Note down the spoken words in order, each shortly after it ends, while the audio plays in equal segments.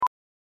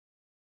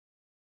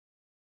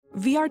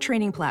VR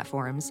training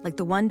platforms, like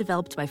the one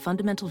developed by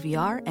Fundamental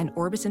VR and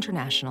Orbis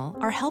International,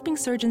 are helping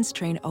surgeons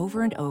train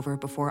over and over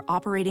before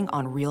operating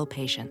on real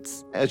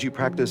patients. As you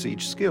practice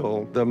each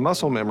skill, the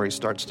muscle memory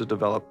starts to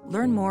develop.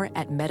 Learn more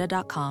at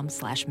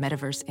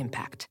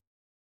meta.com/metaverseimpact.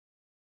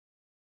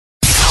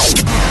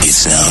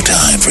 It's now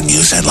time for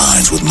news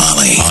headlines with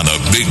Molly on the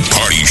Big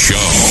Party Show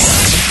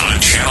on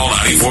Channel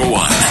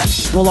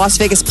 94.1. Well, Las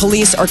Vegas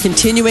police are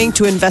continuing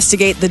to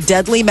investigate the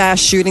deadly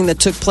mass shooting that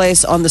took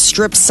place on the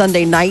Strip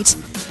Sunday night.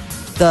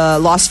 The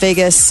Las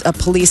Vegas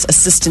police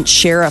assistant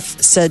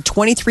sheriff said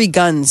 23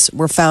 guns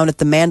were found at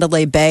the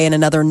Mandalay Bay and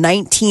another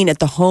 19 at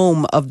the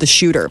home of the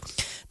shooter.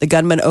 The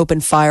gunman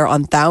opened fire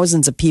on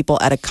thousands of people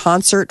at a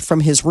concert from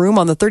his room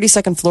on the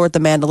 32nd floor at the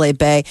Mandalay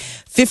Bay.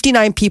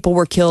 59 people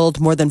were killed,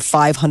 more than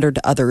 500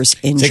 others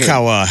injured. Think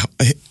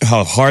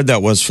how hard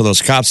that was for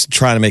those cops to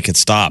try to make it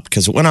stop,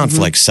 because it went on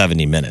for like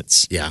 70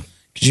 minutes. Yeah.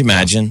 Could you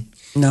imagine?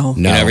 No.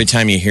 You know, every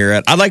time you hear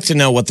it. I'd like to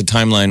know what the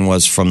timeline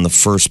was from the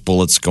first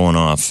bullets going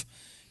off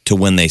to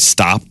when they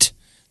stopped.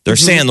 They're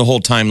saying the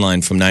whole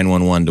timeline from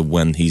 911 to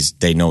when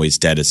they know he's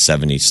dead is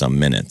 70-some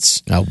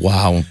minutes. Oh,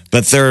 wow.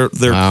 But they're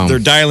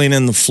dialing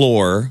in the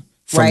floor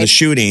from the Right.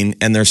 shooting,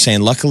 and they're saying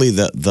luckily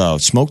the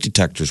smoke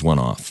detectors went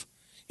off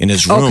in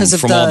his room 'cause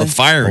of from all the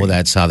firing. Oh,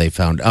 that's how they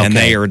found. Okay. And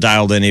they are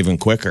dialed in even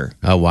quicker.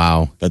 Oh,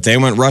 wow. But they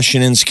went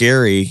rushing in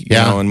scary, you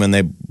know, and when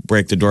they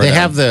break the door They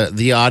down. have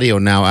the audio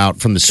now out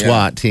from the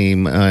SWAT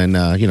team and,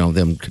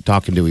 them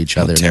talking to each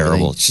other. and terrible.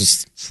 everything. It's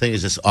just This thing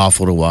is just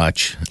awful to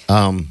watch.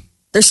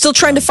 They're still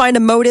trying to find a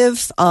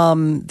motive.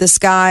 This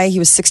guy, he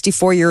was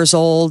 64 years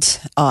old,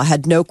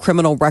 had no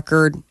criminal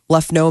record,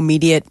 left no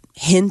immediate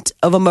hint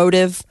of a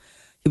motive.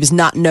 He was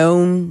not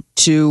known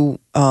to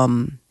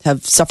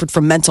have suffered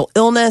from mental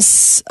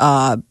illness.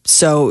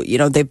 So,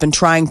 they've been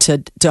trying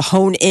to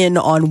hone in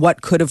on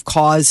what could have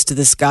caused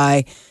this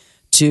guy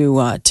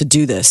to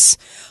do this.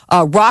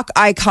 Rock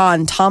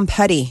icon Tom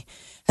Petty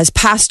has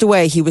passed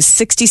away. He was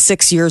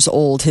 66 years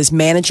old. His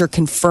manager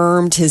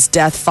confirmed his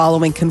death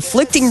following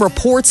conflicting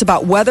reports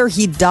about whether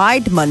he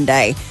died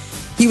Monday.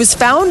 He was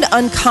found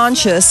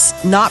unconscious,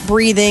 not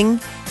breathing,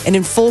 and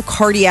in full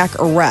cardiac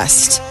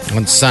arrest.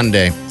 On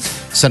Sunday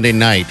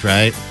night,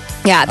 right?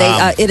 Yeah,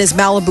 at his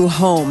Malibu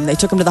home. They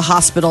took him to the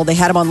hospital. They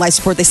had him on life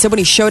support. They said when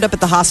he showed up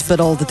at the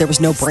hospital that there was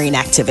no brain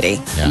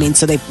activity. Yeah. I mean,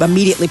 so they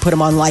immediately put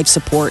him on life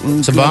support. And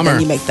It's a bummer.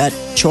 then you make that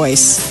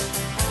choice.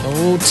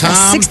 Oh,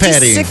 Tom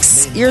Petty.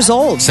 66 years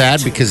old.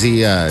 Sad because he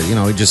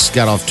just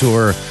got off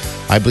tour.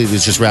 I believe he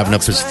was just wrapping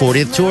up his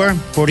 40th tour,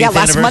 40th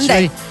last anniversary.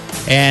 Monday.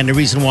 And the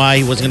reason why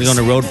he wasn't going to go on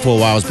the road for a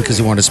while was because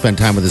he wanted to spend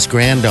time with his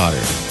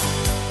granddaughter.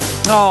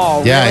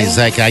 Oh, Yeah, really? he's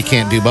like, I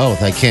can't do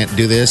both. I can't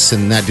do this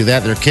and not do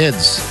that. They're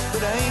kids.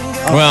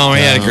 well,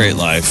 he had a great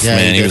life, Yeah,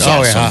 man. He did. was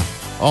awesome. Yeah.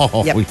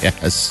 Oh, Yep.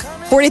 yes.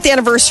 40th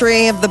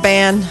anniversary of the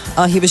band.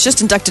 He was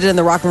just inducted in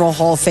the Rock and Roll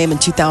Hall of Fame in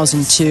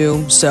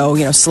 2002.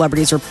 So,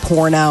 celebrities are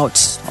pouring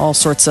out all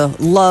sorts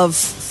of love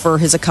for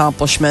his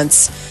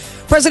accomplishments.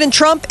 President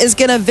Trump is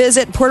going to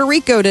visit Puerto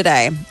Rico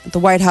today. At the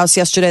White House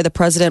yesterday, the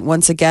president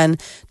once again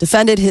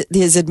defended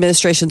his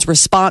administration's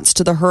response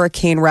to the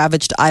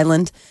hurricane-ravaged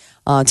island,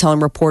 telling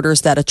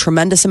reporters that a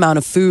tremendous amount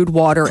of food,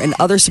 water, and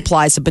other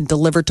supplies have been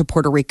delivered to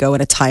Puerto Rico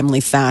in a timely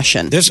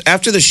fashion.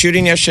 After the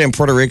shooting yesterday in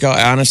Puerto Rico,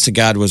 I honest to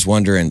God was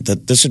wondering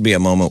that this would be a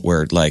moment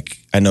where,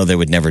 I know they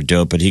would never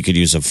do it, but he could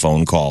use a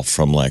phone call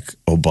from,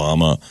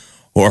 Obama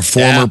or a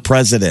former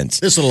president.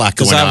 There's a lot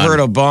going Because I've on. heard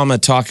Obama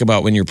talk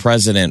about when you're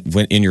president,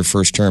 in your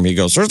first term, he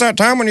goes, there's that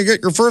time when you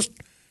get your first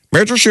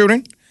major shooting.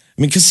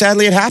 I mean, because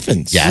sadly it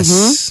happens. Yes.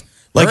 Is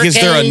there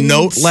a Hurricanes.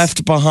 note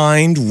left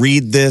behind?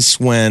 Read this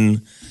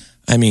when...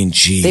 I mean,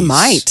 geez. They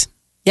might.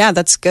 Yeah,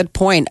 that's a good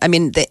point. I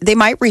mean, they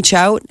might reach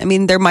out. I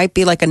mean, there might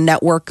be a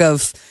network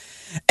of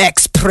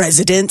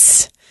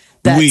ex-presidents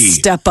that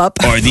step up.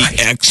 Are the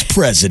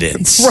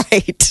ex-presidents.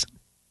 Right.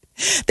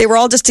 They were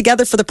all just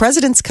together for the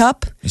President's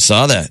Cup. I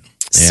saw that.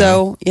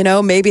 So,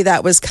 maybe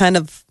that was kind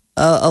of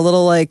a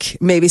little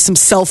maybe some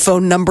cell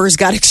phone numbers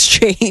got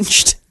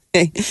exchanged.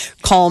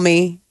 Call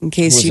me in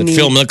case Was you it need.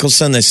 Phil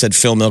Mickelson? They said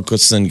Phil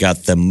Mickelson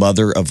got the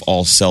mother of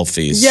all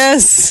selfies.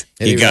 Yes.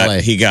 He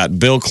got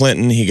Bill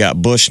Clinton, he got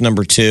Bush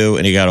 #2,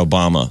 and he got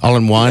Obama. All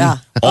in one? Yeah.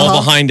 All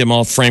behind him,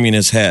 all framing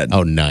his head.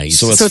 Oh, nice.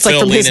 So it's like Phil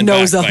from his leaning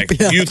nose back, up,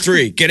 like, yeah. you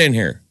three, get in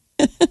here.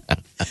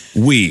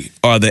 We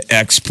are the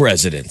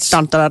ex-presidents.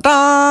 Dun, da, da,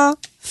 da.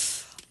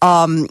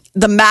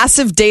 The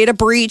massive data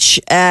breach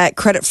at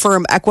credit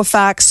firm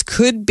Equifax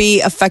could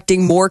be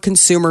affecting more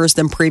consumers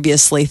than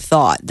previously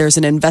thought. There's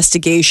an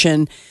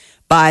investigation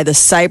by the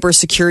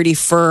cybersecurity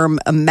firm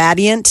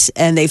Mandiant,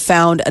 and they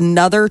found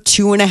another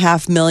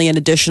 2.5 million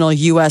additional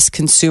U.S.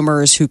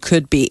 consumers who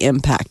could be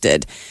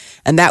impacted.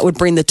 And that would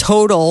bring the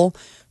total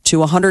to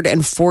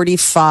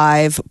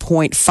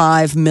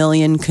 145.5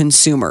 million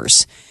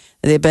consumers.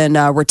 They've been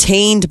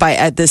retained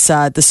by the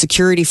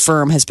security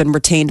firm has been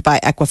retained by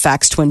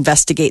Equifax to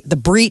investigate the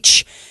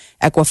breach.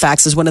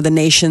 Equifax is one of the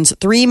nation's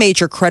 3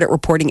 major credit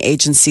reporting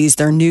agencies.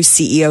 Their new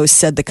CEO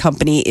said the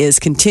company is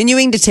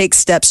continuing to take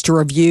steps to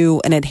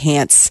review and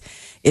enhance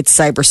its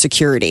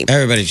cybersecurity.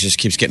 Everybody just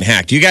keeps getting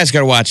hacked. You guys got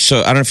to watch.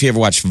 So I don't know if you ever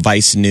watched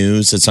Vice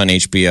News. It's on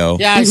HBO.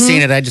 Yeah, I've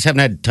seen it. I just haven't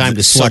had time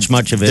to watch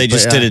much of it. They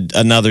just did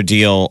another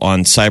deal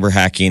on cyber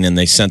hacking, and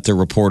they sent their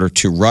reporter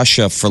to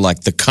Russia for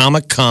like the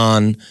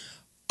Comic-Con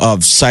of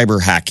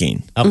cyber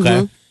hacking.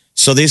 Okay.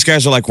 So these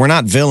guys are like, we're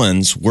not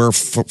villains. We're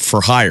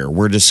for hire.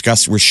 We're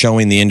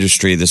showing the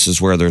industry this is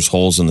where there's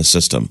holes in the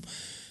system.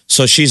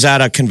 So she's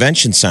at a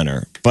convention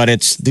center, but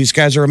these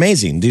guys are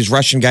amazing. These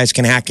Russian guys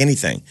can hack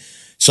anything.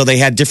 So they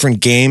had different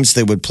games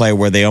they would play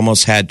where they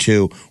almost had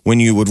to, when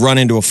you would run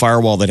into a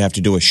firewall, they'd have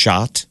to do a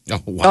shot.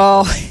 Oh,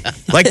 wow.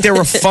 Like they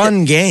were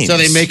fun games. So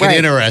they make it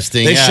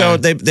interesting. They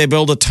showed, they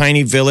built a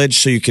tiny village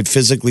so you could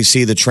physically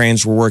see the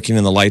trains were working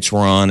and the lights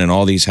were on and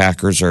all these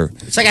hackers are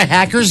It's like a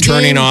hacker's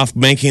turning game? off,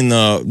 making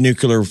the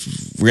nuclear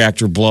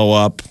reactor blow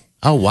up.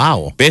 Oh,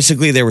 wow.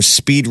 Basically, there were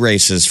speed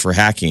races for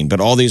hacking, but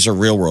all these are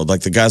real world.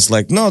 Like the guy's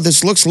like, no,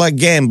 this looks like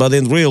game, but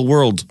in real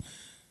world,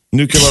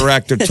 nuclear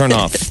reactor turn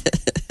off.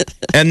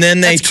 And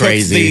then they took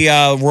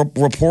the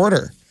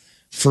reporter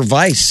for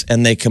Vice,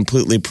 and they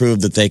completely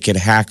proved that they could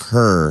hack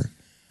her.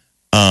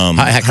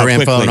 Hack her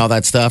info and all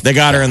that stuff? They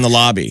got her in the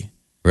lobby.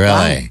 Really?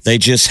 Wow. They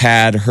just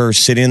had her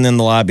sitting in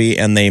the lobby,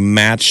 and they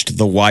matched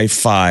the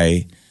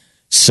Wi-Fi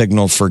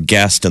signal for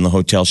guest in the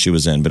hotel she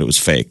was in, but it was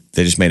fake.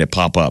 They just made it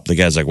pop up. The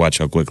guy's like, watch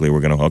how quickly we're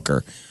going to hook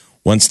her.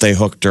 Once they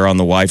hooked her on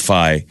the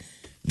Wi-Fi,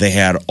 they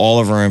had all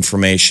of her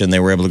information. They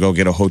were able to go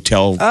get a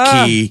hotel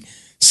key.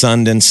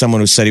 Sundin,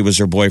 someone who said he was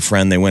her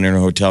boyfriend. They went in her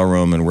hotel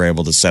room and were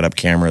able to set up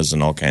cameras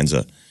and all kinds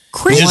of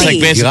Crazy. Just like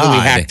basically we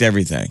hacked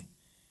everything.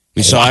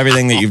 We saw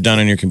everything that you've done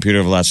on your computer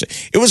over the last.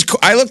 It was.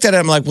 I looked at it.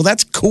 I'm like, well,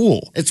 that's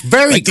cool. It's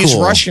very like cool. These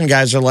Russian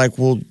guys are like,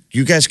 well,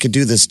 you guys could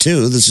do this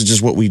too. This is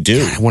just what we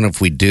do. I wonder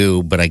if we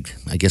do, but I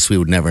guess we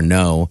would never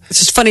know. It's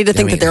just funny to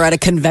think that they're at a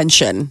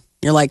convention.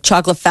 You're like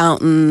chocolate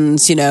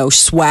fountains,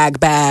 swag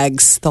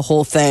bags, the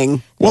whole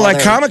thing. Well,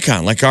 like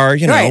Comic-Con, like our,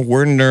 Right.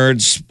 we're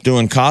nerds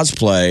doing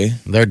cosplay.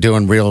 They're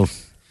doing real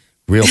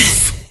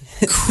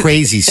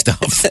crazy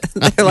stuff.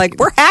 They're like,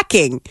 we're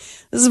hacking.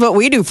 This is what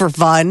we do for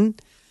fun.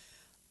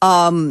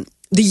 The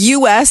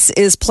U.S.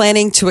 is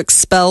planning to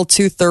expel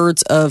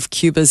 2/3 of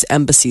Cuba's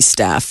embassy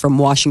staff from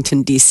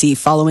Washington, D.C.,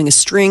 following a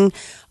string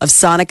of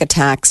sonic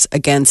attacks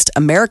against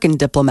American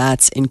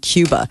diplomats in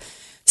Cuba.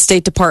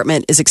 State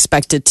Department is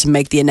expected to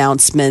make the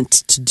announcement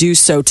to do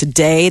so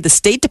today. The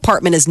State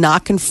Department has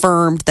not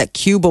confirmed that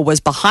Cuba was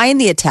behind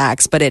the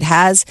attacks, but it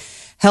has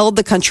held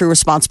the country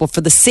responsible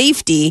for the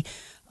safety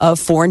of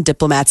foreign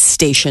diplomats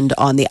stationed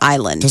on the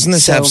island. Doesn't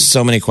this have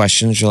so many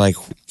questions? You're like,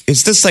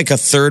 is this like a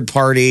third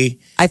party?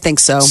 I think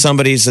so.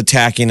 Somebody's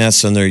attacking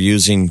us and they're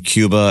using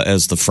Cuba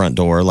as the front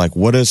door. Like,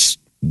 what's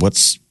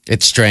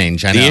It's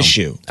strange. I know. the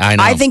issue? I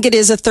know. I think it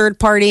is a third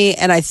party,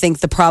 and I think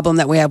the problem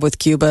that we have with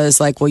Cuba is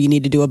like, well, you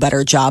need to do a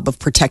better job of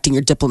protecting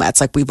your diplomats.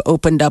 Like, we've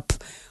opened up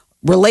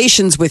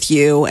relations with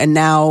you, and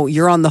now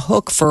you're on the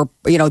hook for,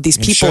 these I'm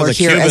people sure are the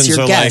here Cubans as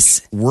your are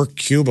guests. Like, we're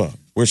Cuba.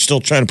 We're still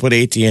trying to put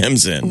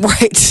ATMs in.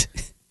 Right.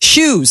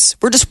 Shoes.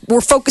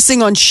 We're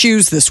focusing on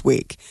shoes this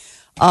week.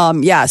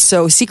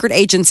 So secret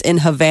agents in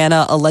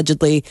Havana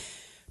allegedly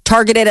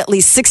targeted at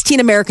least 16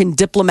 American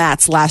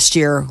diplomats last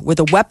year with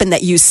a weapon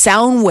that used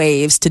sound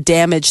waves to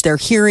damage their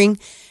hearing,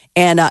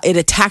 and it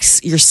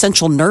attacks your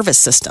central nervous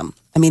system.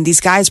 I mean, these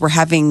guys were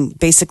having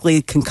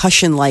basically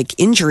concussion-like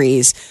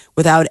injuries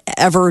without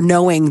ever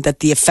knowing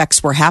that the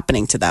effects were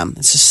happening to them.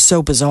 It's just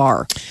so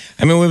bizarre.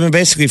 I mean, we've been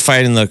basically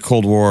fighting the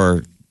Cold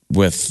War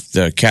with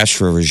the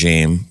Castro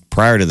regime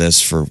prior to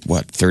this for,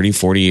 30,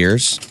 40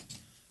 years?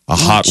 A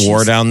hot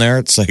war down there.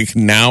 It's like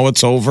now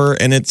it's over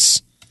and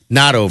it's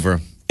not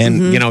over.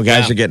 And,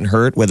 guys are getting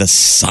hurt with a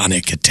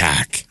sonic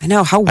attack. I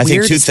know. How weird I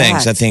think two is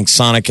things. that? I think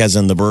sonic as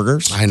in the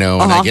burgers. I know.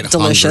 And I get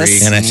delicious.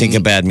 hungry. And I think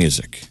of bad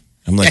music.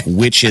 I'm like,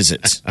 which is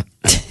it?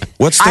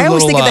 What's the I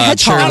always little think of the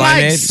hedgehog. cherry I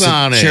like limeade? Is it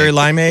Sonic. cherry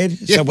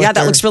limeade? Is what Yeah, that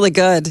their looks really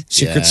good.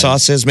 secret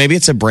sauce is? Maybe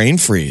it's a brain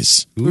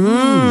freeze.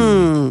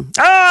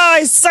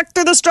 I sucked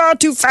through the straw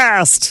too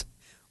fast.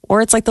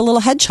 Or it's like the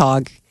little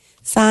hedgehog,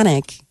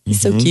 Sonic.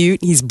 He's so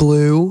cute. He's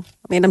blue.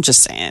 I mean, I'm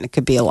just saying, it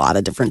could be a lot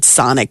of different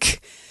Sonic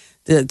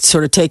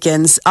sort of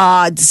take-ins.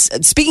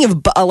 Speaking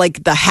of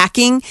like the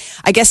hacking,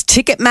 I guess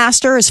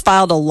Ticketmaster has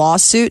filed a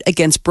lawsuit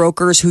against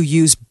brokers who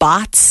use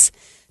bots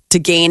to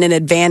gain an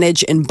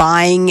advantage in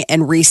buying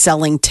and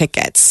reselling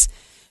tickets.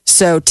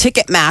 So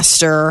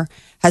Ticketmaster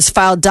has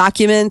filed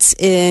documents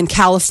in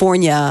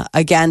California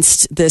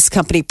against this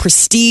company,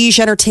 Prestige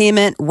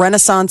Entertainment,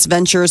 Renaissance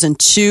Ventures, and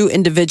 2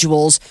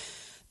 individuals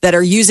that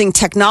are using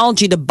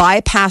technology to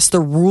bypass the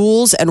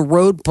rules and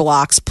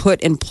roadblocks put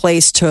in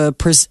place to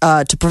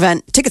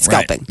prevent ticket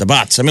scalping. Right. The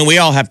bots. I mean, we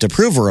all have to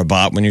prove we're a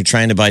bot when you're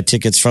trying to buy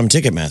tickets from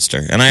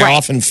Ticketmaster. And I Right.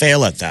 often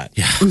fail at that.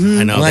 Yeah,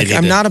 I know. I'm like,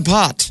 I'm not a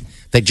bot.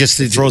 They just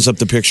It throws up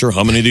the picture.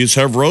 How many of these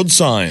have road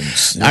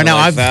signs? I know,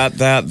 Like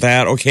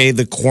that. Okay,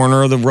 the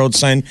corner of the road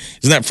sign.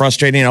 Isn't that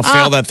frustrating? I'll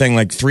fail that thing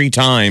like 3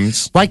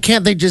 times. Why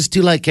can't they just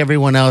do like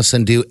everyone else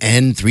and do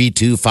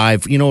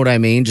N325? You know what I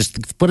mean?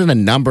 Just put in a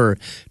number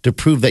to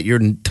prove that you're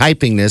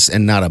typing this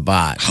and not a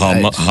bot.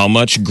 How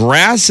much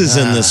grass is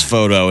in this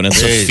photo? And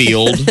it's a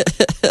field.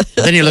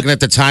 Then you're looking at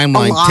the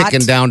timeline lot.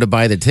 ticking down to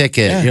buy the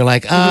ticket. You're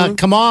like,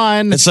 come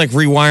on. It's like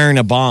rewiring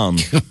a bomb.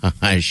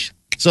 Gosh.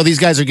 So these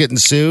guys are getting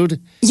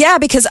sued? Yeah,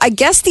 because I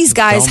guess these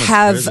guys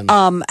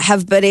Belmont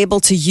have been able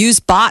to use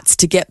bots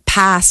to get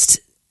past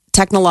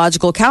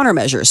technological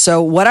countermeasures.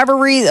 So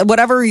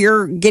whatever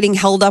you're getting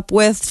held up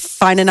with,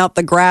 finding out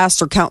the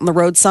grass or counting the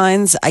road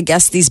signs, I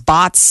guess these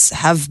bots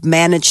have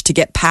managed to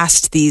get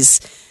past these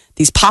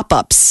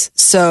pop-ups.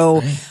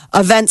 So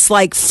events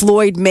like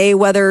Floyd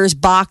Mayweather's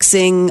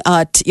boxing,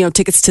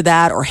 tickets to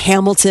that, or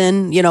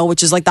Hamilton,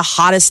 which is like the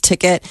hottest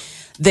ticket.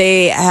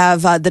 They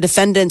have the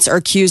defendants are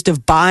accused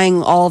of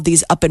buying all of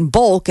these up in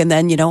bulk and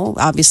then,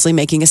 obviously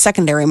making a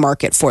secondary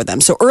market for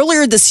them. So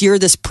earlier this year,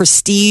 this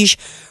Prestige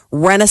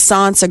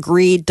Renaissance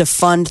agreed to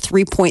fund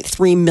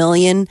 $3.3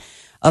 million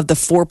of the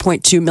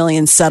 $4.2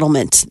 million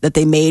settlement that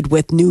they made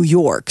with New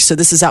York. So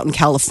this is out in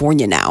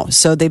California now.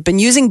 So they've been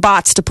using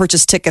bots to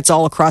purchase tickets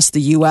all across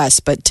the U.S.,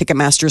 but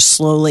Ticketmaster is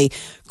slowly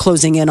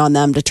closing in on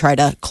them to try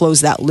to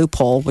close that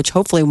loophole, which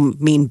hopefully will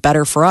mean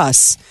better for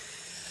us.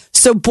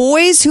 So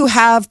boys who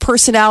have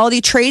personality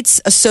traits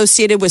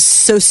associated with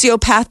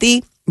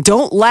sociopathy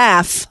don't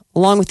laugh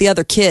along with the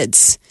other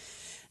kids.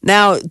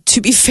 Now,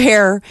 to be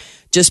fair,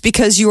 just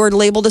because you are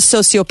labeled a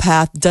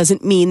sociopath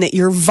doesn't mean that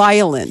you're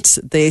violent.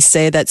 They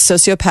say that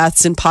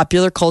sociopaths in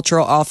popular culture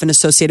are often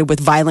associated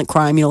with violent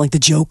crime, like the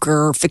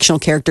Joker, fictional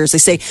characters. They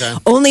say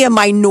only a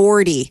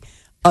minority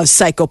of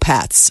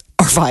psychopaths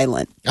are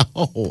violent.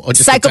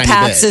 Just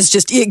Psychopaths is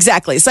just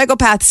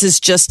Psychopaths is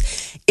just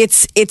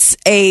it's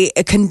a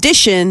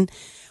condition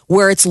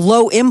where it's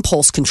low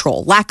impulse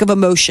control, lack of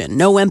emotion,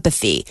 no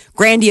empathy,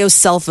 grandiose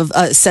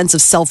sense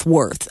of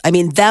self-worth. I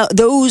mean,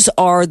 those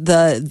are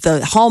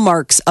the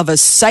hallmarks of a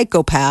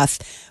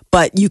psychopath.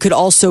 But you could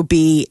also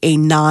be a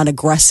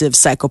non-aggressive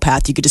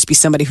psychopath. You could just be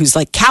somebody who's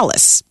like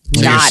callous,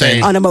 not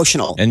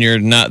unemotional. And they're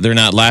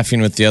not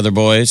laughing with the other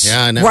boys?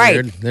 Yeah, I know.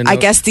 Right. I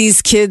guess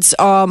these kids,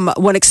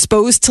 when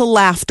exposed to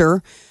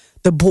laughter,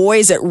 the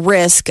boys at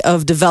risk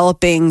of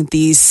developing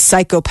these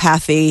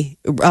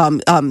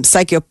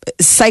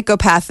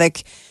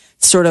psychopathic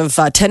sort of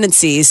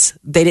tendencies,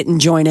 they didn't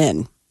join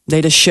in.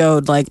 They just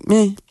showed like,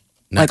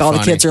 Not all the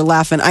funny. kids are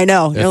laughing. I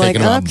know. They're You're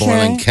thinking like, about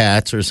boiling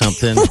cats or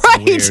something.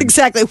 Right, Weird.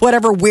 exactly.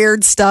 Whatever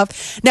weird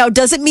stuff. Now,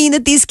 does it mean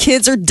that these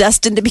kids are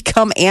destined to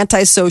become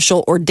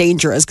antisocial or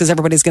dangerous? Because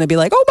everybody's going to be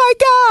like, oh my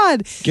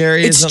God.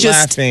 Gary It's isn't just-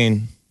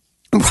 laughing.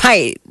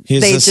 Right.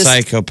 He's They a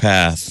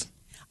psychopath.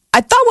 I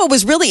thought what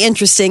was really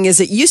interesting is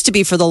it used to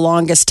be for the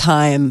longest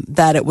time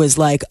that it was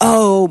like,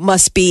 oh,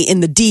 must be in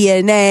the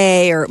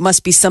DNA or it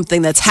must be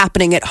something that's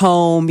happening at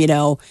home,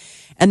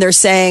 And they're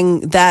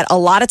saying that a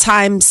lot of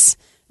times,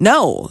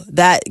 no,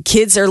 that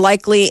kids are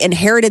likely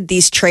inherited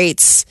these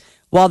traits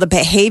while the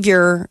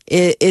behavior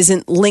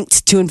isn't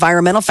linked to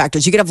environmental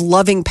factors. You could have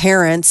loving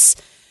parents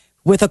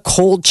with a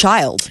cold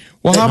child.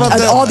 Well, how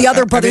about all the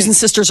other brothers and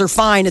sisters are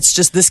fine. It's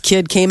just this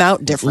kid came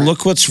out different.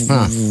 Look what's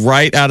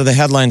right out of the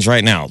headlines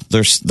right now.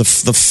 There's the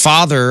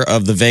father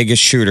of the Vegas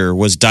shooter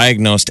was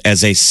diagnosed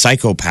as a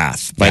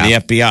psychopath by the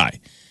FBI. He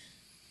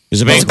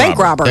was a bank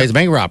robber. He's a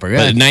bank robber, yeah.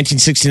 But in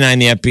 1969,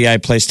 the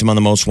FBI placed him on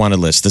the most wanted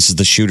list. This is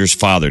the shooter's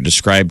father,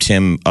 described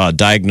him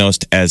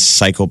diagnosed as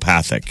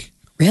psychopathic.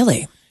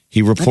 Really?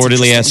 He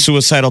reportedly has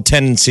suicidal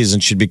tendencies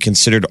and should be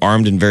considered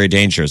armed and very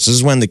dangerous. This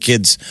is when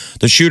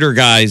the shooter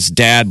guy's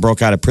dad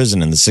broke out of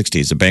prison in the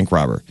 60s, a bank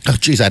robber. Oh,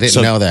 geez, I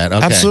didn't know that.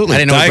 Okay. Absolutely. I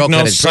didn't know he broke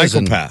out of Diagnosed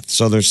prison. psychopath.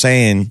 So they're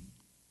saying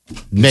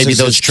Maybe this is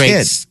those his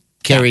traits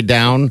carried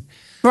down.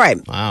 Right.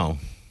 Wow.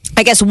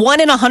 I guess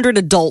 1 in 100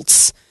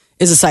 adults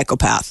is a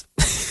psychopath.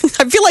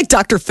 I feel like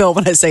Dr. Phil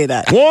when I say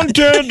that. 1 in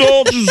 10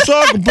 adults is a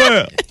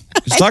psychopath.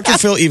 Is Dr.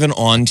 Phil even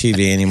on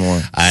TV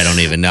anymore? I don't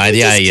even know.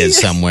 Yeah, he is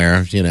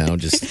somewhere,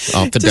 just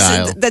off the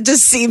dial. That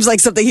just seems like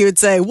something he would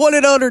say. 1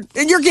 in 100,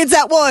 and your kid's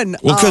at 1.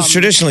 Well, because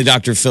traditionally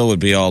Dr. Phil would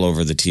be all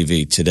over the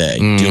TV today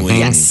doing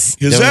Yes.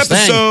 his Doing his thing.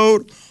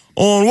 episode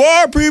on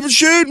why are people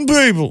shooting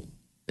people.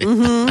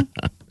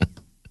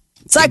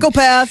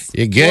 Psychopath.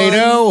 You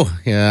gato.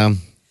 Yeah.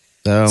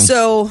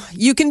 So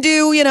you can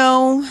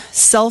do,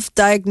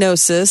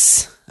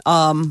 self-diagnosis.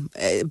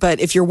 But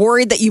if you're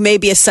worried that you may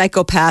be a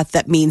psychopath,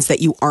 that means that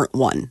you aren't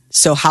one.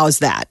 So how's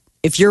that?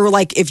 If you're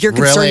concerned,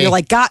 Really? you're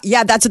like, God,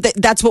 yeah,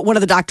 that's what one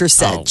of the doctors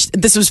said. Oh.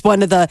 This was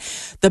one of the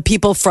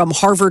people from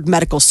Harvard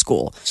Medical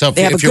School. So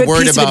they have a if you're good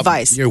worried piece of about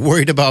advice. you're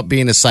worried about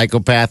being a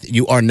psychopath,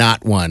 you are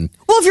not one.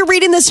 Well, if you're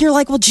reading this and you're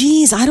like, well,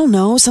 geez, I don't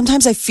know.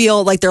 Sometimes I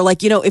feel like they're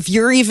like, if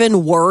you're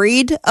even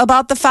worried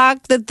about the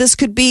fact that this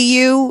could be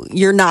you,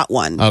 you're not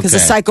one. Because a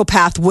Okay.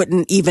 psychopath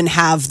wouldn't even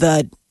have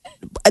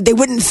they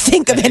wouldn't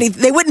think of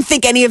they wouldn't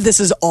think any of this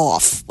is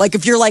off. Like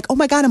if you're like, oh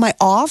my God, am I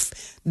off?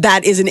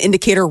 That is an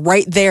indicator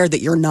right there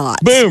that you're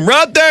not. Boom,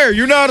 right there.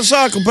 You're not a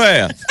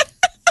psychopath.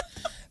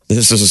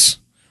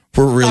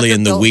 We're really Dr.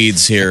 in the Phil.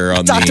 weeds here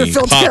on Dr. the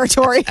Phil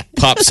territory.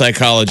 pop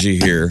psychology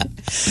here.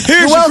 Here's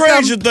the welcome.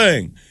 crazy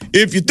thing.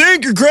 If you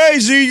think you're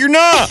crazy, you're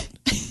not.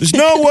 There's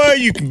no way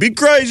you can be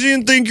crazy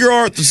and think you're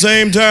art at the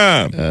same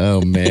time.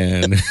 Oh,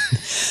 man.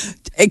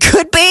 It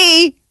could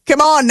be.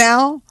 Come on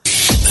now.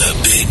 The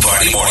Big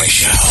Party Morning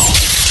Show.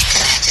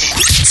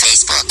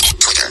 Facebook,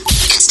 Twitter,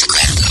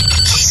 Instagram.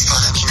 Please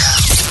follow me now.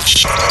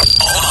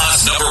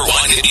 Omaha's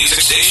 #1 hit music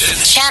station.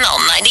 Channel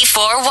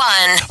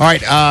 94.1. All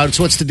right.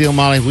 So what's the deal,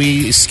 Molly?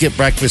 We skip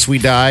breakfast, we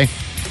die.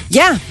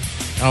 Yeah.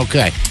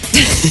 Okay.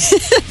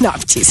 No, I'm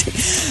teasing.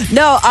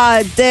 No,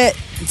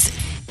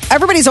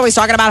 everybody's always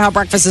talking about how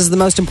breakfast is the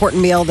most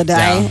important meal of the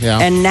day. Yeah.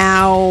 And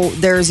now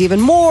there's even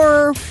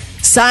more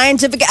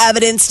scientific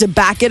evidence to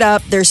back it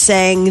up. They're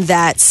saying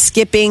that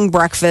skipping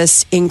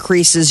breakfast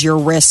increases your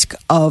risk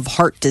of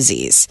heart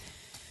disease.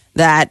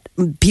 That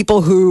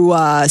people who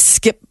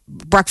skip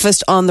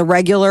breakfast on the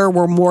regular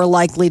were more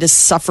likely to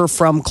suffer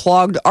from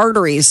clogged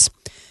arteries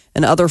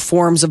and other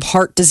forms of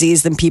heart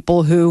disease than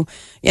people who,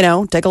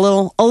 take a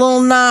little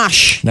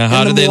nosh. Now,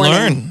 how in did the they morning.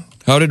 learn?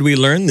 How did we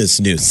learn this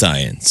new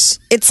science?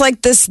 It's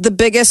like the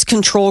biggest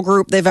control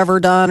group they've ever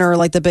done, or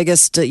like the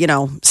biggest,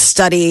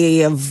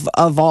 study of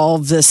all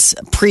of this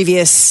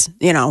previous,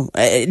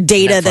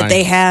 data that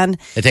they had.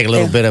 They take a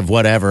little bit of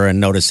whatever and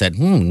notice that,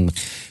 you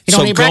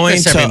don't eat going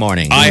breakfast to every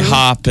morning.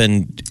 IHOP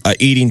and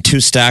eating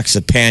 2 stacks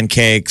of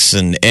pancakes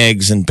and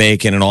eggs and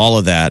bacon and all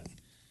of that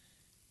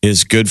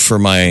is good for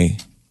my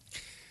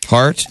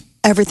heart.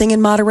 Everything in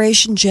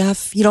moderation,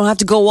 Jeff. You don't have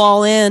to go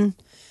all in.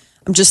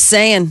 I'm just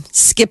saying,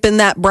 skipping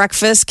that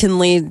breakfast can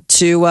lead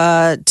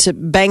to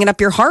banging up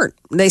your heart.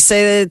 They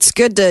say that it's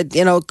good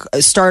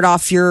to start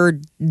off your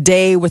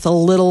day with a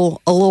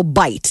little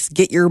bite,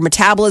 get your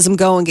metabolism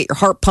going, get your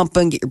heart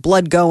pumping, get your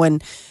blood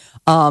going.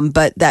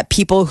 But that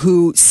people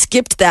who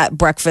skipped that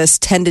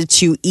breakfast tended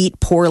to eat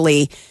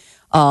poorly,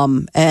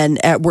 and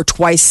were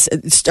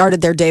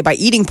started their day by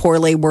eating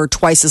poorly, were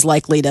twice as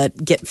likely to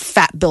get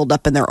fat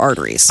buildup in their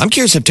arteries. I'm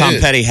curious if Tom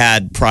Petty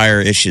had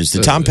prior issues.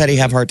 Did Tom Petty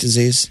have heart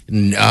disease?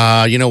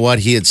 You know what?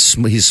 He's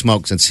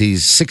smoked since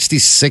he's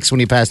 66 when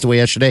he passed away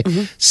yesterday.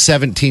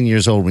 17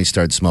 years old when he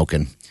started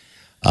smoking.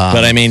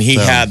 But I mean, he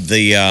had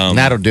the.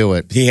 That'll do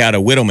it. He had a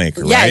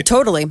widowmaker, Yeah, right?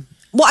 totally.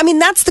 Well, I mean,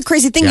 that's the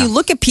crazy thing. Yeah. You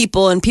look at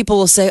people and people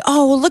will say,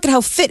 oh, well, look at how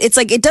fit. It's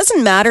like, it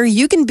doesn't matter.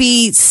 You can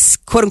be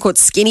quote unquote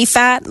skinny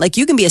fat. Like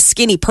you can be a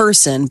skinny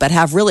person, but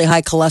have really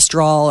high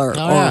cholesterol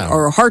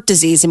or heart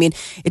disease. I mean,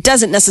 it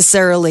doesn't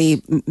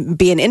necessarily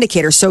be an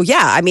indicator. So yeah,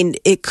 I mean,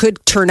 it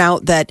could turn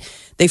out that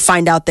they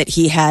find out that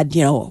he had,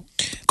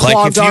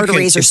 clogged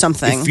arteries or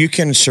something. If you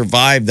can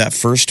survive that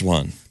first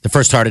one. The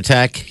first heart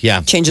attack,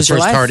 yeah. Changes the your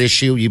first life. heart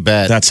issue, you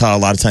bet. That's how a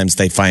lot of times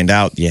they find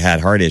out you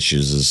had heart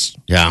issues is.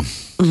 Yeah.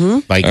 By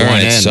All going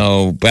right, in.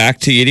 so back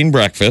to eating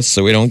breakfast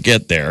so we don't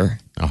get there.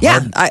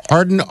 Yeah,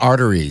 Hardened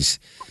arteries.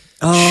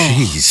 Oh.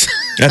 Jeez.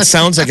 That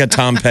sounds like a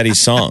Tom Petty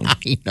song.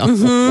 I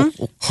know.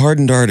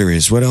 Hardened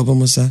arteries. What album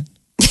was that?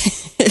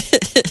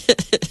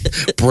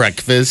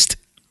 Breakfast.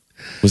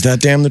 Was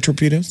that Damn the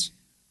Torpedoes?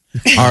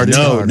 Hardened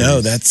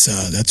arteries.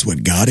 That's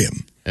what got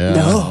him.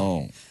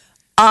 No.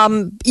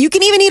 You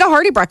can even eat a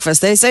hearty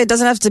breakfast. They say it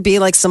doesn't have to be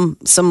like some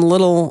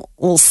little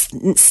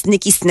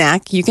sneaky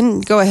snack. You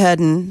can go ahead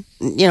and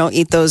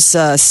eat those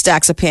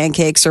stacks of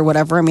pancakes or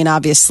whatever. I mean,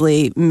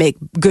 obviously make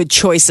good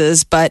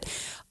choices, but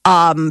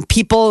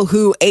people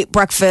who ate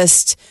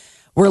breakfast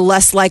were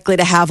less likely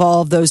to have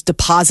all of those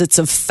deposits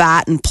of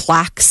fat and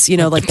plaques.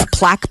 Like the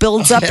plaque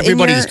builds up.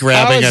 Everybody's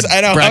grabbing I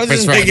was breakfast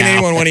just right thinking now.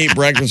 anyone want to eat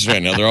breakfast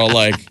right now. They're all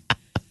like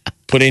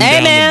putting Hey,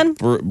 down man.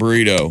 the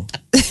burrito.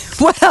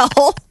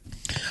 Well,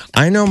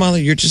 I know,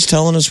 Molly. You're just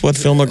telling us what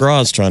Phil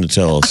McGraw is trying to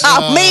tell us.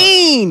 I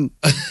mean,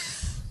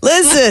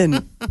 listen,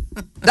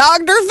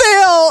 Dr.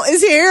 Phil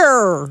is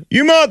here.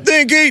 You might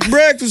think eating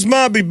breakfast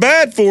might be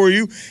bad for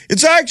you.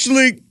 It's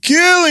actually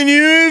killing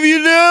you if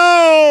you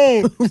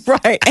don't.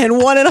 Right. And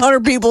 1 in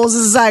 100 people is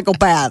a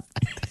psychopath.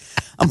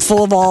 I'm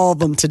full of all of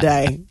them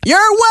today.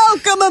 You're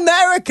welcome,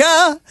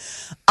 America.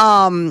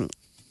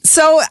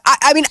 So,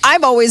 I mean,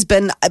 I've always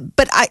been,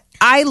 but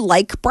I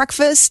like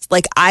breakfast.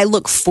 Like, I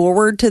look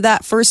forward to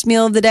that first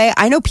meal of the day.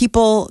 I know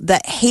people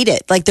that hate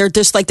it. Like, they're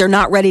just like, they're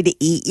not ready to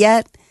eat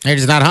yet. They're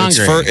just not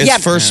hungry.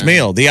 It's first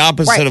meal, the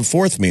opposite Right. of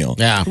fourth meal.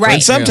 Yeah. Right.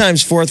 And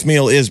sometimes fourth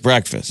meal is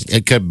breakfast.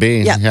 It could be.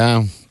 Yeah.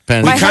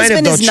 Depends. My Kind of,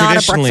 husband though, is not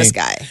a traditionally- breakfast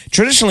guy.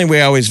 Traditionally, we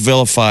always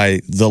vilify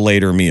the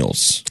later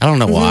meals. I don't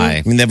know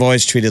why. I mean, they've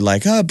always treated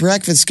like,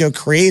 breakfasts go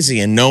crazy,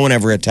 and no one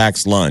ever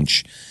attacks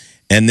lunch.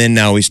 And then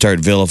now we start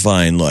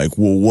vilifying, like,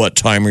 well, what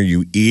time are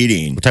you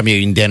eating? What time are you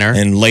eating dinner?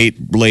 And late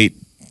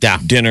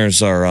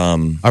dinners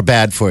are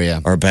bad for you.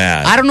 are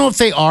bad. I don't know if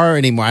they are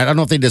anymore. I don't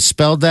know if they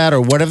dispelled that or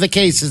whatever the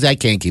case is. I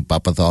can't keep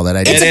up with all that.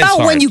 It's It is about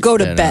when hard. you go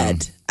to I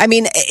bed. I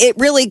mean, it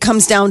really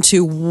comes down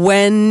to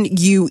when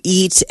you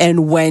eat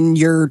and when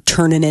you're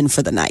turning in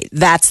for the night.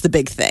 That's the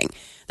big thing.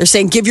 They're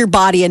saying give your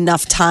body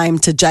enough time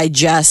to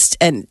digest.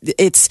 And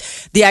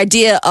it's the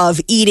idea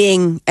of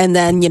eating and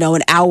then,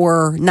 an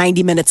hour,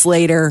 90 minutes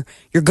later,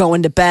 you're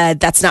going to bed.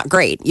 That's not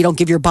great. You don't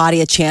give your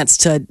body a chance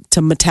to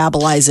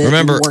metabolize it.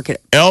 Remember, and work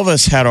it.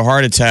 Elvis had a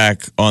heart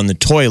attack on the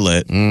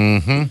toilet,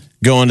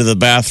 going to the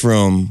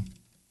bathroom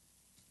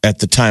at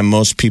the time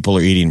most people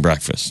are eating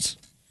breakfast.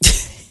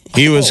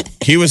 He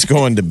was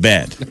going to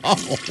bed.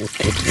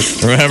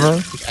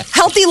 Remember?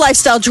 Healthy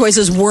lifestyle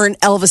choices weren't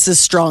Elvis's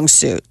strong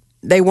suit.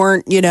 They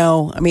weren't,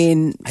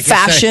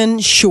 fashion,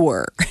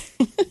 sure.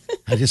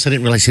 I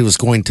didn't realize he was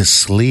going to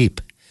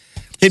sleep.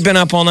 He'd been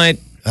up all night,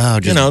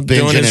 just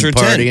doing his and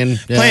routine.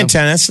 partying. Yeah. Playing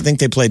tennis. I think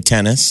they played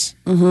tennis.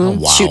 Oh,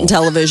 wow. Shooting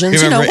televisions,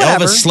 You remember,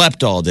 whatever. Elvis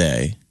slept all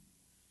day.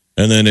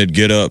 And then he'd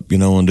get up,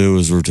 and do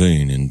his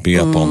routine and be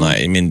up all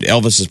night. I mean,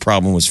 Elvis's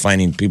problem was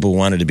finding people who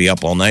wanted to be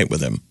up all night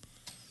with him.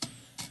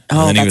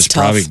 Oh, And then he that's was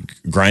tough. probably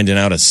grinding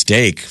out a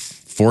steak.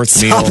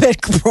 Fourth meal. Stop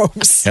it,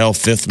 gross. Hell,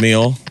 fifth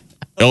meal.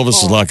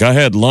 Elvis is like, I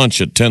had lunch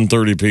at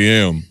 10:30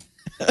 p.m.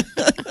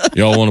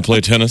 Y'all want to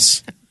play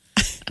tennis?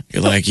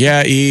 You're like,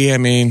 yeah, E, I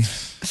mean,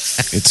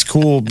 it's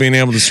cool being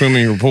able to swim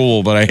in your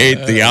pool, but I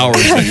hate the hours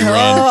that you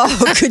run.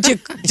 Oh, could you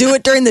do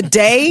it during the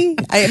day?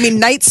 I mean,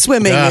 night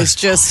swimming is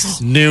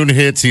just... Noon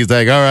hits. He's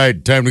like, all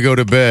right, time to go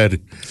to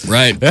bed.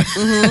 Right.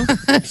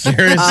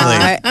 Seriously.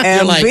 I am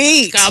You're like,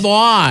 beat. come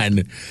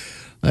on.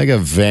 Like a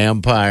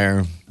vampire.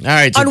 All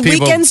right. so On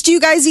people- weekends, do you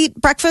guys eat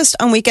breakfast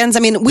on weekends? I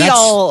mean, we That's-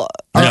 all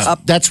are No.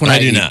 up. That's when I I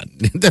do eat. not.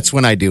 That's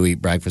when I do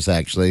eat breakfast,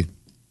 actually,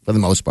 for the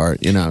most part.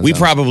 We so.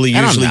 probably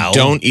I usually know.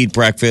 don't eat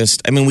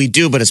breakfast. I mean, we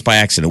do, but it's by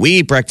accident. We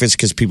eat breakfast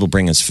because people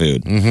bring us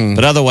food.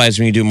 But otherwise,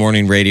 when you do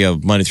morning radio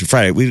Monday through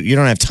Friday, you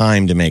don't have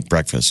time to make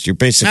breakfast. You're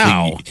basically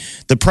No.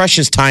 the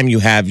precious time you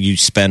have, you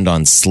spend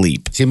on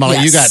sleep. See, Molly,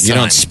 you got Yes. You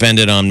time. don't spend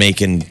it on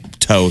making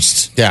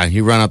toast. Yeah,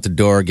 you run out the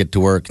door, get to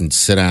work, and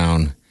sit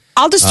down.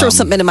 I'll just throw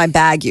something in my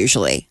bag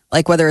usually,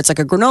 like whether it's like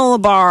a granola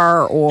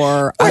bar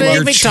or I Your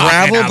love. we talking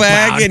travel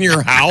bag about? in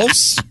your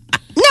house?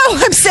 No,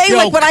 I'm saying Yo,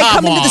 like when I come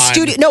come into the on.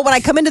 studio. No, when I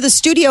come into the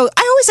studio,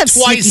 I always have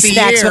Twice sneaky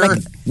a snacks. year. When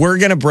I, We're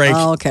going to break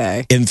Oh,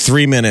 okay. in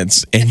 3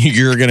 minutes, and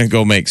you're going to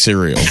go make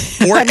cereal.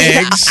 Or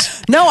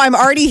eggs. No, I'm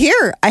already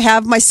here. I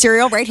have my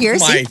cereal right here.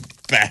 My See,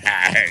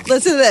 bag.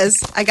 listen to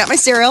this. I got my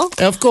cereal.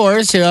 Of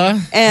course, yeah.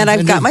 And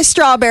I've got my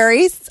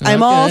strawberries.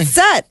 I'm all Okay.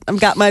 set. I've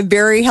got my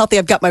very healthy.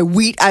 I've got my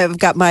wheat. I've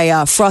got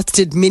my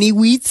frosted mini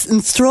wheats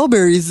and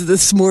strawberries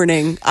this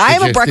morning. I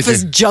am a you-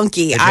 breakfast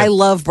junkie. I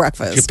love You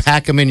breakfast.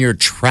 pack them in your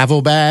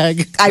travel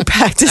bag. I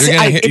practice.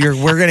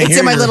 We're going to It's hear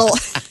in my your, little.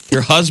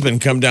 your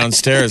husband come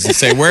downstairs and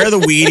say, where are the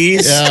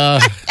Wheaties?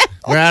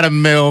 We're out of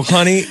milk.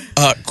 Honey,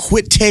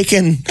 quit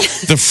taking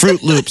the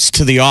Fruit Loops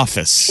to the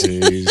office.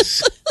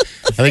 Jeez.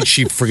 I think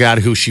she forgot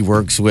who she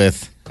works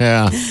with.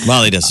 Yeah.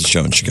 Molly does a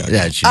show in Chicago.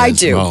 Yeah, she I does.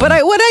 do, Well, but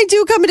when I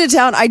do come into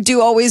town, I do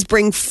always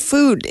bring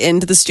food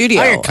into the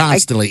studio. oh, you're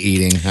constantly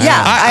eating.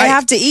 Yeah, I I-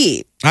 have to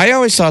eat. I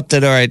always thought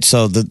that, all right,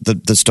 so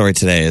the story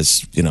today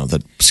is,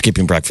 that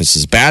skipping breakfast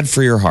is bad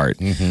for your heart.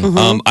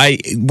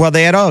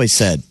 They had always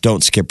said,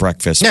 don't skip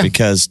breakfast Yeah.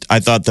 because I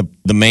thought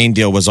the main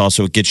deal was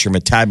also it gets your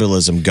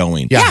metabolism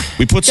going. Yeah.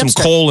 We put some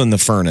Jumpstart. coal in the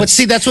furnace. But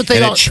see, that's what they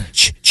and all-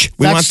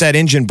 we That's- want that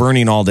engine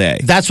burning all day.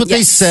 That's what they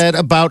Yes. said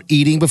about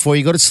eating before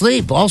you go to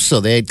sleep. Also,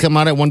 they had come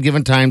out at one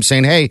given time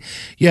saying, "Hey,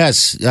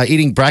 yes,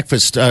 eating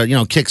breakfast,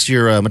 kicks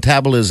your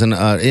metabolism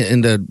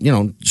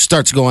into,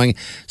 starts going.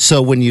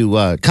 So when you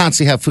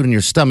constantly have food in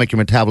your stomach, your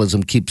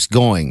metabolism keeps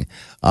going.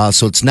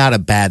 So it's not a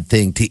bad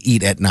thing to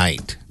eat at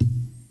night.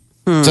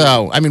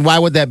 So, I mean, why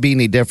would that be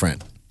any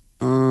different?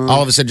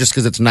 All of a sudden, just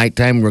because it's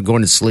nighttime, we're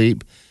going to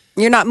sleep.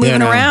 You're not moving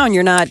no. around.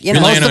 You're not. You're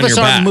Most laying of on us your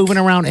aren't back. moving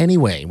around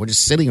anyway. We're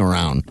just sitting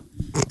around.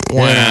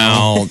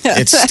 Well,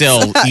 it's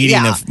still eating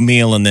Yeah. a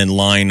meal and then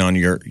lying on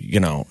your, isn't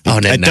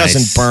it it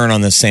doesn't nice? burn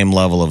on the same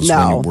level as when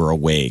No. you were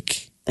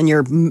awake. and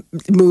you're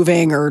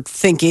moving or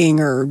thinking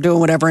or doing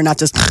whatever, and not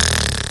just.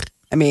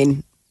 I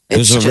mean,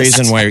 There's it's a just-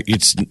 reason why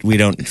we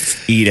don't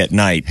eat at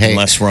night Hey.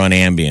 unless we're on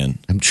Ambien.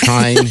 I'm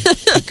trying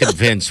to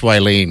convince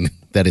Wileen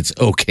that it's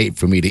okay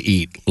for me to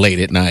eat late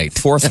at night.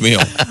 Fourth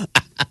meal.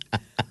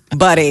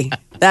 buddy.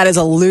 That is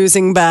a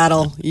losing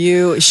battle.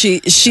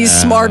 She's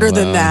smarter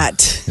than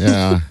that.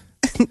 Yeah.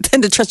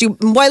 Than to trust you,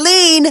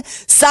 Wileen.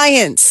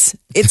 Science.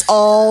 It's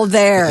all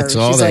there. It's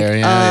all She's there, Like,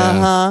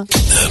 yeah.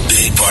 The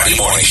Big Party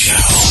Morning Show.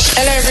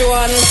 Hello,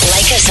 everyone.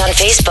 Like us on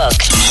Facebook.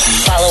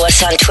 Follow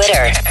us on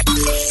Twitter.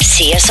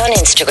 See us on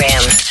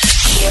Instagram.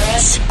 Hear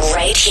us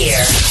right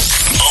here.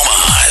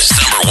 Omaha's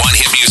 #1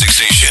 hit music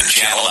station,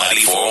 Channel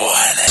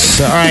 94.1.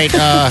 So, all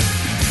right.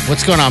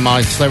 What's going on,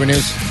 Molly? Celebrity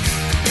news?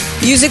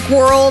 Music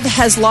world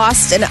has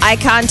lost an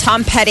icon,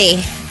 Tom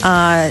Petty.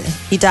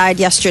 He died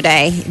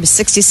yesterday. He was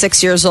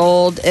 66 years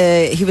old.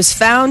 He was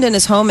found in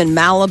his home in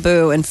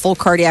Malibu in full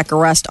cardiac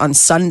arrest on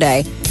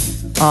Sunday.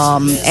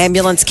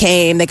 Ambulance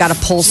came. They got a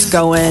pulse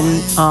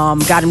going.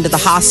 Got him to the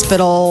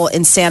hospital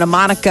in Santa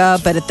Monica.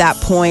 But at that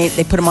point,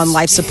 they put him on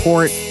life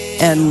support.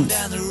 And,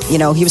 he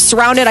was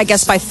surrounded, I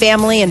guess, by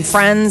family and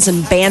friends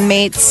and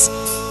bandmates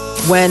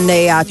when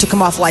they took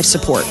him off life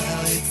support.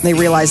 they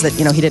realized that,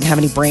 he didn't have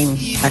any brain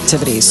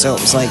activity. So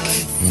it was like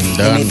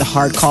they made the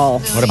hard call.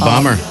 What a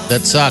bummer.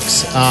 That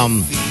sucks.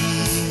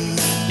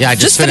 Yeah, I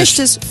just finished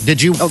his.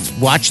 Did you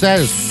watch that?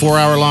 It's a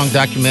 4-hour-long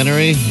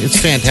documentary. It's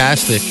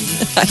fantastic.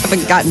 I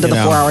haven't gotten to the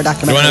 4-hour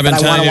documentary, but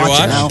I want to watch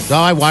it now.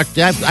 No,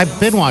 I've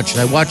been watching.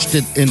 I watched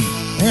it in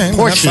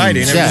portions. I'm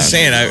just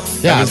saying.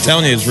 I was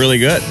telling you, it's really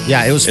good.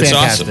 Yeah, it was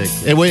fantastic.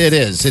 Awesome. It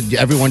is.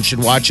 Everyone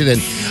should watch it.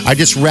 And I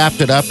just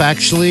wrapped it up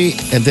actually,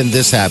 and then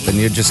this happened.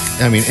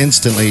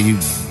 Instantly you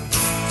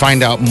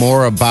find out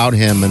more about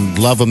him and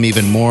love him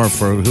even more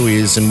for who he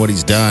is and what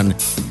he's done.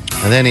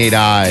 And then he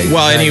died.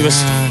 Well, and he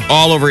was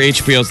all over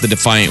HBO's The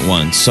Defiant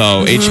One.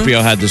 So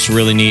HBO had this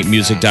really neat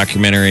music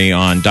documentary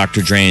on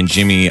Dr. Dre and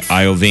Jimmy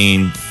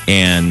Iovine,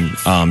 and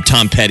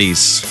Tom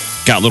Petty's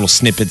got little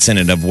snippets in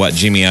it of what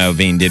Jimmy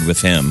Iovine did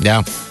with him.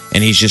 Yeah.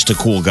 And he's just a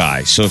cool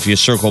guy. So if you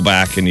circle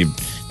back and you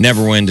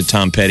never went to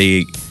Tom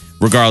Petty,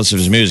 regardless of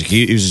his music,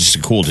 he was just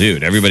a cool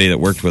dude. Everybody that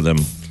worked with him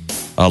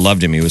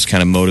loved him. He was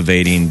kind of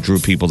motivating, drew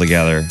people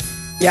together.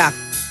 Yeah.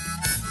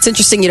 It's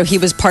interesting, he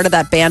was part of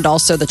that band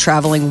also, the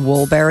Traveling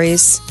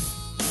Wilburys.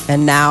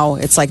 And now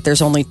it's like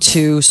there's only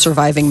 2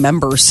 surviving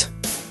members.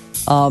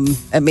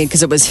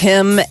 Because it was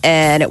him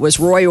and it was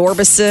Roy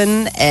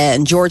Orbison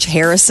and George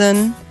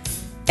Harrison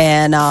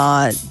and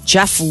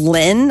Jeff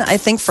Lynne, I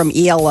think, from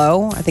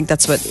ELO. I think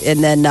that's what,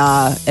 and then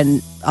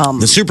the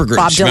supergroups,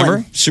 Bob Dylan.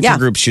 Remember?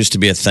 Supergroups used to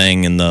be a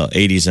thing in the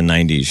 80s and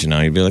 90s.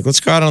 You'd be like, let's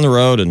go out on the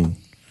road and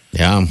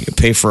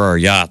pay for our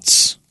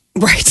yachts.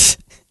 Right.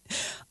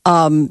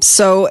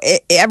 So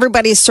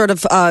everybody's sort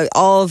of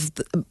all of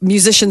the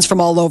musicians from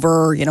all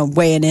over,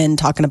 weighing in,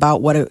 talking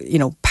about what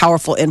a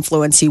powerful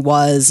influence he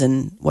was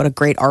and what a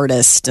great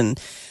artist and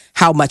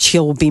how much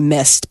he'll be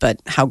missed, but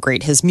how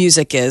great his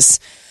music is.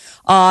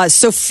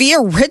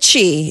 Sophia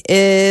Richie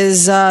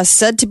is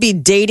said to be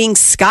dating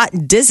Scott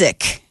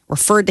Disick.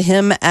 Referred to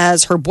him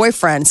as her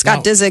boyfriend.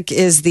 Scott Disick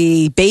is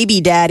the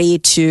baby daddy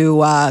to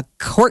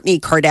Kourtney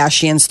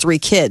Kardashian's 3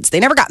 kids.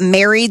 They never got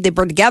married. They've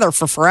been together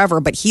for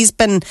forever, but he's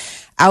been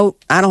out,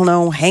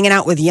 hanging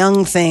out with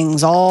young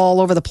things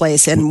all over the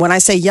place. And when I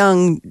say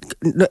young,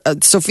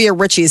 Sophia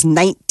Richie is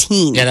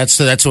 19. Yeah, that's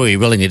what we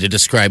really need to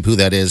describe who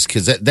that is,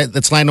 because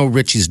that's Lionel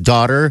Richie's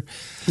daughter.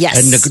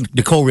 Yes. And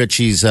Nicole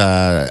Richie's,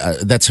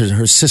 that's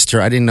her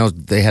sister. I didn't know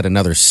they had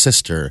another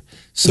sister.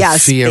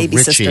 Sophia baby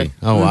Richie. Sister.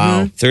 Oh,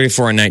 wow.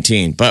 34 and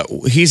 19. But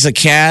he's a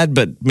cad,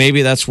 but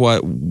maybe that's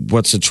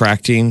what's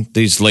attracting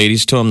these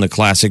ladies to him, the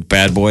classic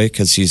bad boy,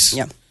 because he's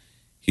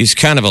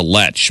kind of a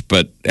lech,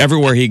 but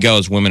everywhere he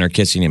goes, women are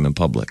kissing him in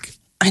public.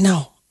 I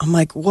know. I'm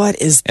like, what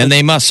is And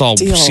they must all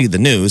deal? see the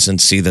news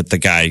and see that the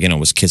guy,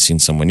 was kissing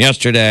someone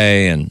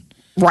yesterday and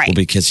will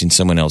be kissing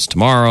someone else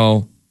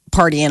tomorrow.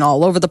 Partying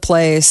all over the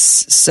place.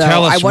 So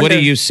Tell us, I wonder, what do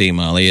you see,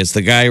 Molly? Is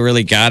the guy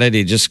really got it?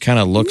 He just kind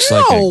of looks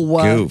like a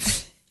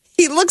goof.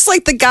 He looks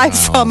like the guy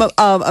from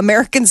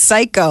American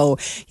Psycho.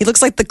 He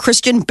looks like the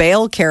Christian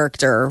Bale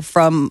character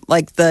from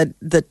like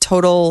the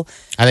total.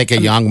 I think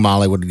a young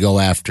Molly would go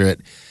after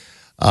it.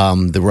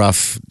 The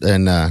rough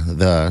and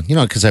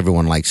because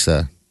everyone likes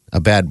a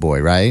bad boy,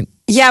 right?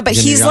 Yeah, but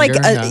he's like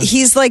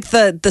he's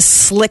the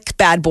slick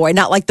bad boy,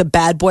 not like the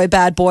bad boy,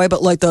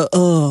 but like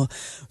the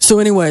So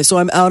anyway,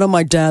 I'm out on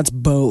my dad's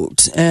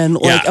boat, and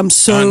I'm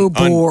so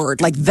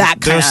bored, like that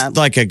kind There's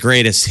like a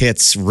greatest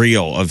hits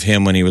reel of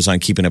him when he was on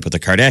Keeping Up with the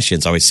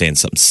Kardashians, always saying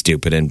something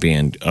stupid and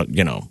being,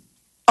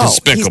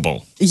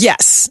 despicable.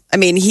 Yes,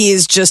 he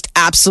is just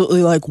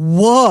absolutely like,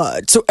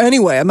 what? So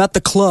anyway, I'm at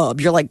the club.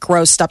 You're like,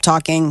 gross. Stop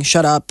talking.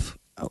 Shut up.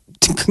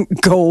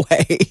 Go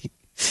away.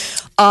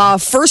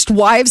 First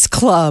Wives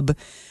Club,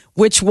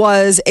 which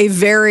was a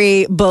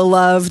very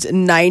beloved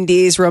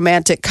 90s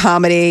romantic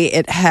comedy.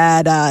 It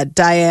had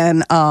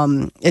Diane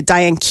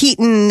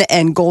Keaton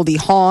and Goldie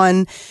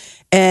Hawn,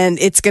 and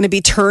it's going to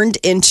be turned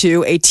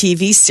into a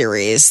TV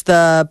series.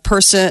 The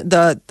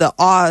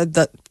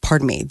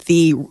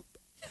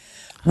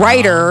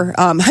writer,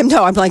 I'm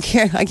like,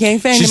 I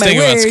can't think She's of my thinking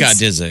words. about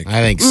Scott Disick.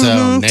 I think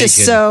so. Naked.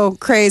 Just so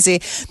crazy.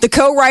 The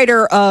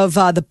co-writer of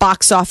the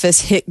box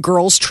office hit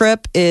Girls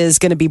Trip is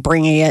going to be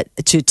bringing it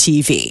to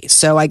TV.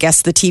 So I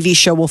guess the TV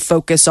show will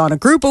focus on a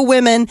group of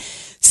women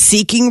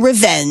seeking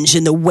revenge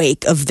in the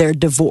wake of their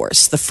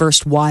divorce. The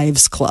First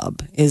Wives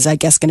Club is, I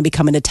guess, going to be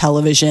coming to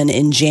television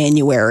in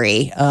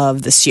January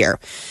of this year.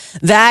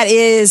 That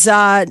is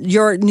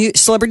your new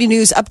celebrity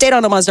news update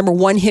on Omaha's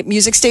 #1 hit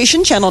music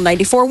station, Channel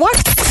 94.1.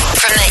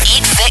 From the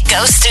Eat Fit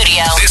Go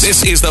studio.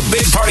 This is the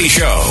Big Party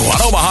Show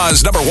on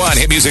Omaha's #1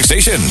 hit music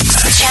station.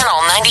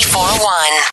 Channel 94.1.